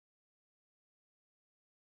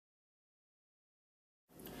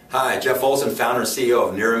Hi, Jeff Olson, founder and CEO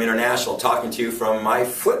of Nerium International, talking to you from my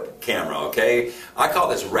foot camera, okay? I call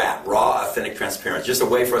this RAT, Raw, Authentic, Transparent, just a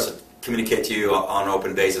way for us to communicate to you on an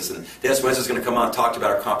open basis. And Dennis Winston's going to come on and talk to you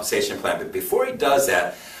about our compensation plan. But before he does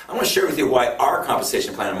that, I want to share with you why our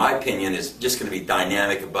compensation plan, in my opinion, is just going to be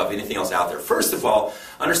dynamic above anything else out there. First of all,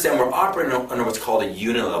 understand we're operating under what's called a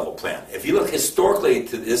unit level plan. If you look historically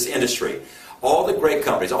to this industry, all the great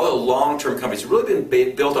companies, all the long-term companies, have really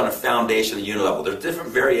been built on a foundation of the unit level. There's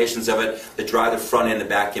different variations of it that drive the front end and the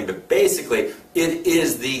back end, but basically, it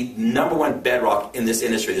is the number one bedrock in this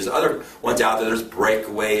industry. There's other ones out there. There's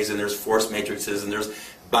breakaways, and there's force matrices, and there's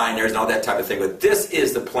binaries, and all that type of thing. But this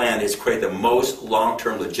is the plan that's created the most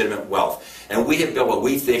long-term legitimate wealth. And we have built what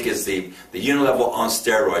we think is the unit level on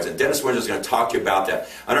steroids. And Dennis Windsor is going to talk to you about that.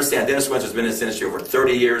 Understand, Dennis Windsor has been in this industry over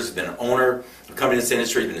 30 years. He's been an owner of a company in this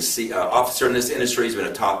industry. He's been an officer in this industry. He's been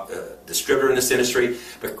a top distributor in this industry.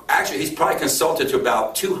 But actually, he's probably consulted to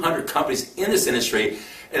about 200 companies in this industry.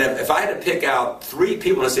 And if I had to pick out 3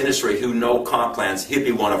 people in this industry who know comp plans, he'd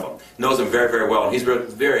be one of them. Knows them very, very well. And he's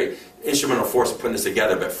very instrumental force in putting this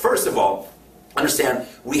together. But first of all, understand,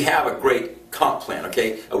 we have a great comp plan,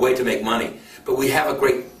 okay? A way to make money. But we have a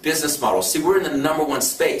great business model. See, we're in the number one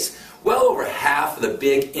space. Well over half of the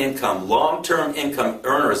big income, long-term income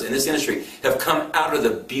earners in this industry have come out of the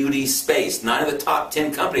beauty space. 9 of the top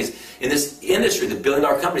 10 companies in this industry, the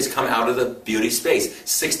billion-dollar companies, come out of the beauty space.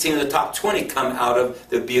 16 of the top 20 come out of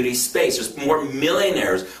the beauty space. There's more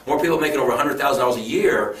millionaires, more people making over $100,000 a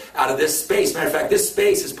year out of this space. Matter of fact, this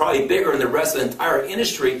space is probably bigger than the rest of the entire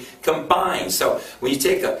industry combined. So when you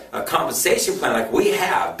take a compensation plan like we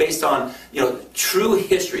have, based on true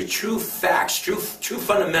history, true facts, true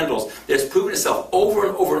fundamentals, that has proven itself over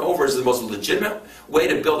and over and over as the most legitimate way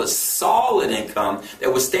to build a solid income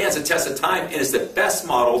that withstands the test of time and is the best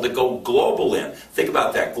model to go global in. Think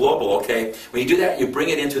about that, global, okay? When you do that, you bring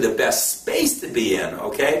it into the best space to be in,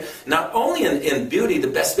 okay? Not only in beauty, the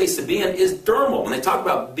best space to be in is dermal. When they talk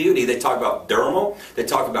about beauty, they talk about dermal, they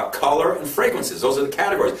talk about color and fragrances. Those are the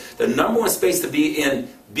categories. The number one space to be in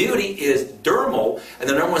beauty is dermal, and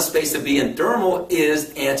the number one space to be in dermal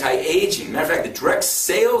is anti-aging. Matter of fact, the direct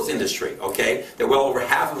sales industry, okay, that well over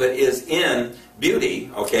half of it is in beauty,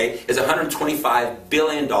 okay, is a $125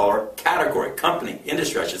 billion category, company,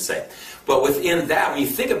 industry, I should say. But within that, when you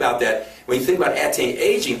think about that, when you think about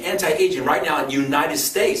anti-aging right now in the United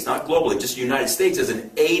States, not globally, just the United States, is an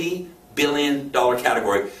 $80 billion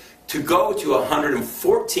category, to go to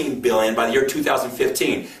 $114 billion by the year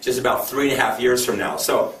 2015, just about 3.5 years from now.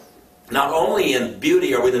 So not only in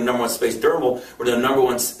beauty are we the number one space dermal, we're the number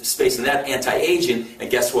one space in that anti-aging, and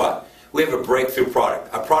guess what? We have a breakthrough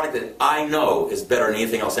product, a product that I know is better than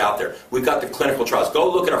anything else out there. We've got the clinical trials. Go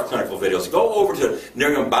look at our clinical videos. Go over to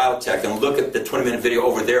Nerium Biotech and look at the 20-minute video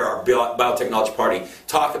over there, our biotechnology party.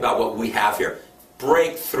 Talk about what we have here.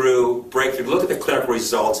 Breakthrough. Look at the clinical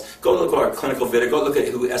results. Go look at our clinical video. Go look at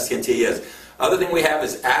who STNT is. Other thing we have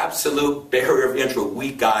is absolute barrier of entry.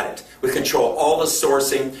 We got it. We control all the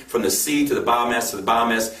sourcing from the seed to the biomass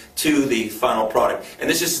to the final product. And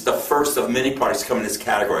this is the first of many products coming in this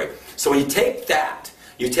category. So when you take that,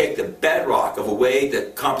 you take the bedrock of a way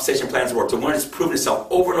that compensation plans work, the one that's proven itself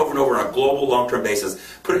over and over and over on a global long-term basis,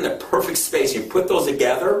 put it in the perfect space, you put those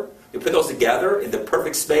together in the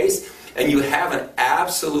perfect space, and you have an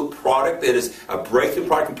absolute product that is a breakthrough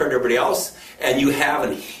product compared to everybody else, and you have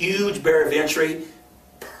a huge barrier of entry,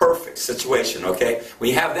 perfect situation, okay? When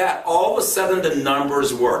you have that, all of a sudden the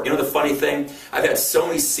numbers work. You know the funny thing? I've had so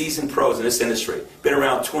many seasoned pros in this industry, been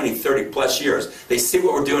around 20, 30 plus years. They see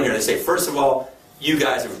what we're doing here, and they say, first of all, you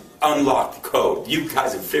guys have unlocked the code. You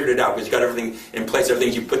guys have figured it out because you got everything in place,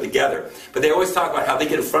 everything you put together. But they always talk about how they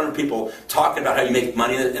get in front of people talking about how you make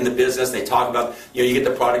money in the business. They talk about, you get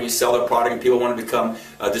the product, you sell the product, and people want to become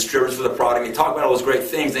distributors for the product. They talk about all those great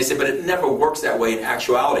things. They say, but it never works that way in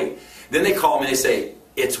actuality. Then they call me and they say,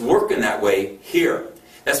 it's working that way here.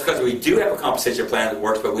 That's because we do have a compensation plan that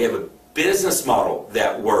works, but we have a business model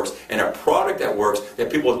that works and a product that works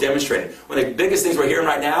that people have demonstrated. One of the biggest things we're hearing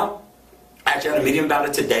right now, actually I had a meeting about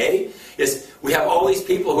it today, is we have all these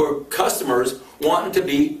people who are customers wanting to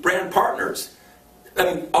be brand partners.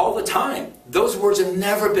 I mean, all the time. Those words have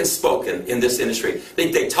never been spoken in this industry.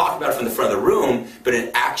 They talk about it from the front of the room, but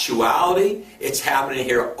in actuality, it's happening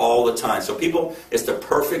here all the time. So people, it's the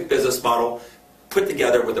perfect business model put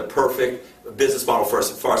together with the perfect business model for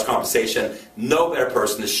us as far as compensation. No better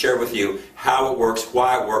person to share with you how it works,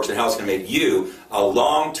 why it works, and how it's going to make you a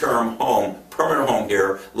long-term home permanent home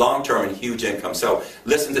here, long-term and huge income. So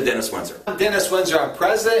listen to Dennis Windsor. I'm Dennis Windsor. I'm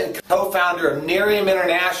president and co-founder of Nerium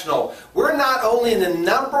International. We're not only in the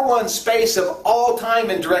 #1 space of all time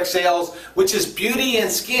in direct sales, which is beauty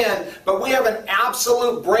and skin, but we have an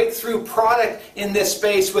absolute breakthrough product in this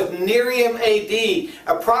space with Nerium AD,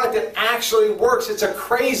 a product that actually works. It's a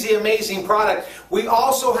crazy, amazing product. We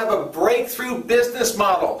also have a breakthrough business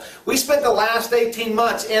model. We spent the last 18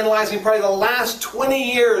 months analyzing probably the last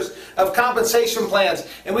 20 years of compensation plans,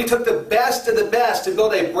 and we took the best of the best to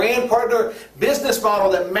build a brand partner business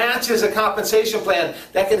model that matches a compensation plan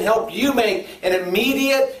that can help you make an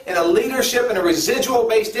immediate and a leadership and a residual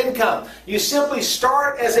based income. You simply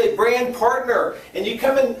start as a brand partner and you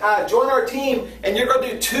come and join our team, and you're going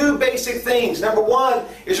to do two basic things. Number one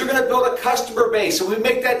is you're going to build a customer base, and we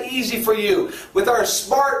make that easy for you with our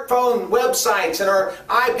smartphone websites and our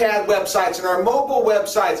iPad websites and our mobile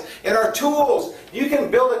websites and our tools. You can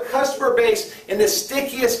build a customer base in the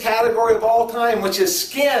stickiest category of all time, which is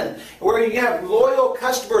skin, where you have loyal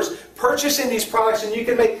customers purchasing these products, and you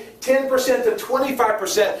can make 10% to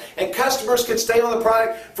 25%, and customers could stay on the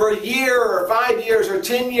product for a year or 5 years or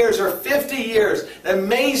 10 years or 50 years. An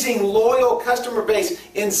amazing loyal customer base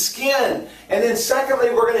in skin. And then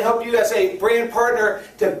secondly, we're going to help you as a brand partner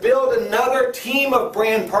to build another team of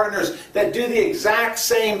brand partners that do the exact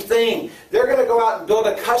same thing. They're going to go out and build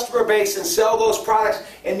a customer base and sell those products,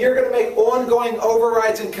 and you're going to make ongoing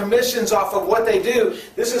overrides and commissions off of what they do.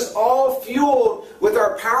 This is all fueled with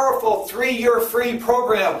our powerful 3-year free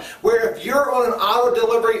program, where if you're on an auto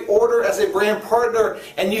delivery order as a brand partner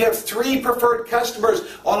and you have 3 preferred customers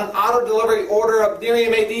on an auto delivery order of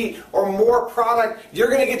Nerium AD or more product, you're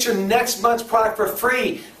going to get your next month's product for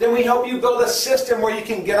free. Then we help you build a system where you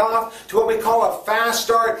can get off to what we call a fast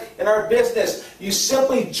start in our business. You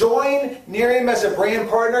simply join Nerium as a brand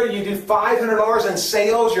partner. You do $500 in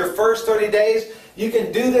sales your first 30 days. You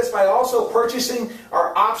can do this by also purchasing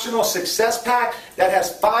our optional success pack that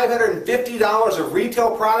has $550 of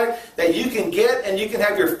retail product that you can get, and you can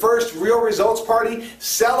have your first real results party,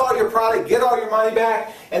 sell all your product, get all your money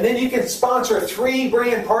back, and then you can sponsor 3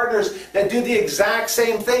 brand partners that do the exact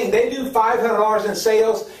same thing. They do $500 in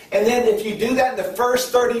sales, and then if you do that in the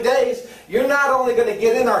first 30 days, you're not only going to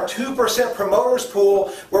get in our 2% promoters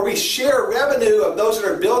pool where we share revenue of those that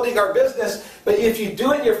are building our business, but if you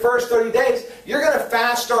do it in your first 30 days, you're going to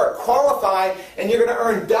fast start qualify, and you're going to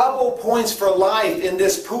earn double points for life in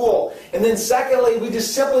this pool. And then secondly, we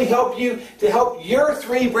just simply help you to help your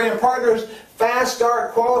 3 brand partners fast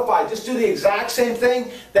start qualify. Just do the exact same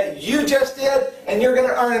thing that you just did, and you're going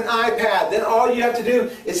to earn an iPad. Then all you have to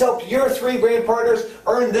do is help your 3 brand partners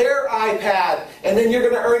earn their iPad, and then you're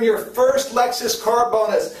going to earn your first Lexus car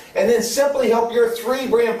bonus, and then simply help your 3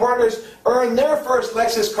 brand partners earn their first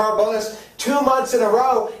Lexus car bonus 2 months in a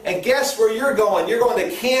row. And guess where you're going? You're going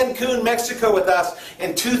to Cancun, Mexico with us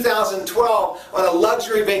in 2012 on a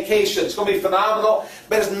luxury vacation. It's going to be phenomenal.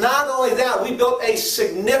 But it's not only that, we built a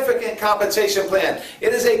significant compensation plan.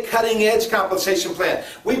 It is a cutting-edge compensation plan.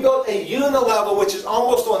 We built a unilevel, which is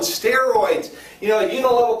almost on steroids. You know, a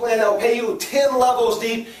unilevel plan that will pay you 10 levels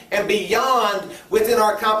deep and beyond within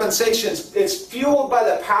our compensations. It's fueled by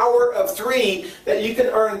the power of 3 that you can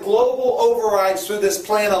earn global overrides through this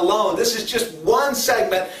plan alone. This is just one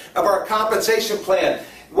segment of our compensation plan,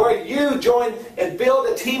 where you join and build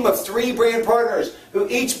a team of 3 brand partners who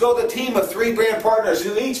each build a team of 3 brand partners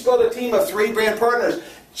who each build a team of 3 brand partners.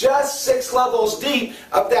 Just 6 levels deep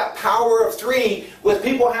of that power of 3, with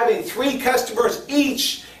people having 3 customers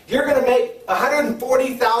each. You're going to make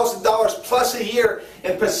 $140,000 plus a year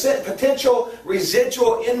in potential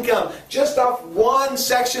residual income just off one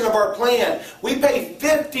section of our plan. We pay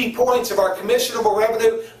 50 points of our commissionable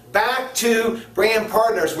revenue back to brand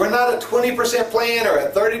partners. We're not a 20% plan or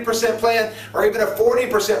a 30% plan or even a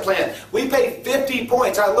 40% plan. We pay 50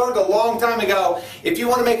 points. I learned a long time ago, if you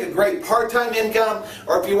want to make a great part-time income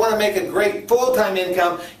or if you want to make a great full-time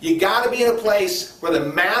income, you got to be in a place where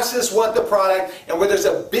the masses want the product and where there's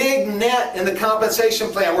a big net in the compensation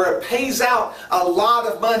plan, where it pays out a lot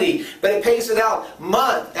of money, but it pays it out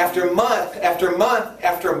month after month after month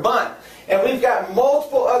after month. And we've got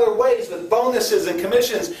multiple other ways with bonuses and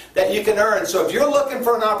commissions that you can earn. So if you're looking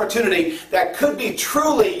for an opportunity that could be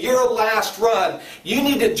truly your last run, you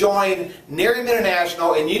need to join Nerium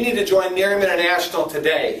International, and you need to join Nerium International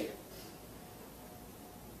today.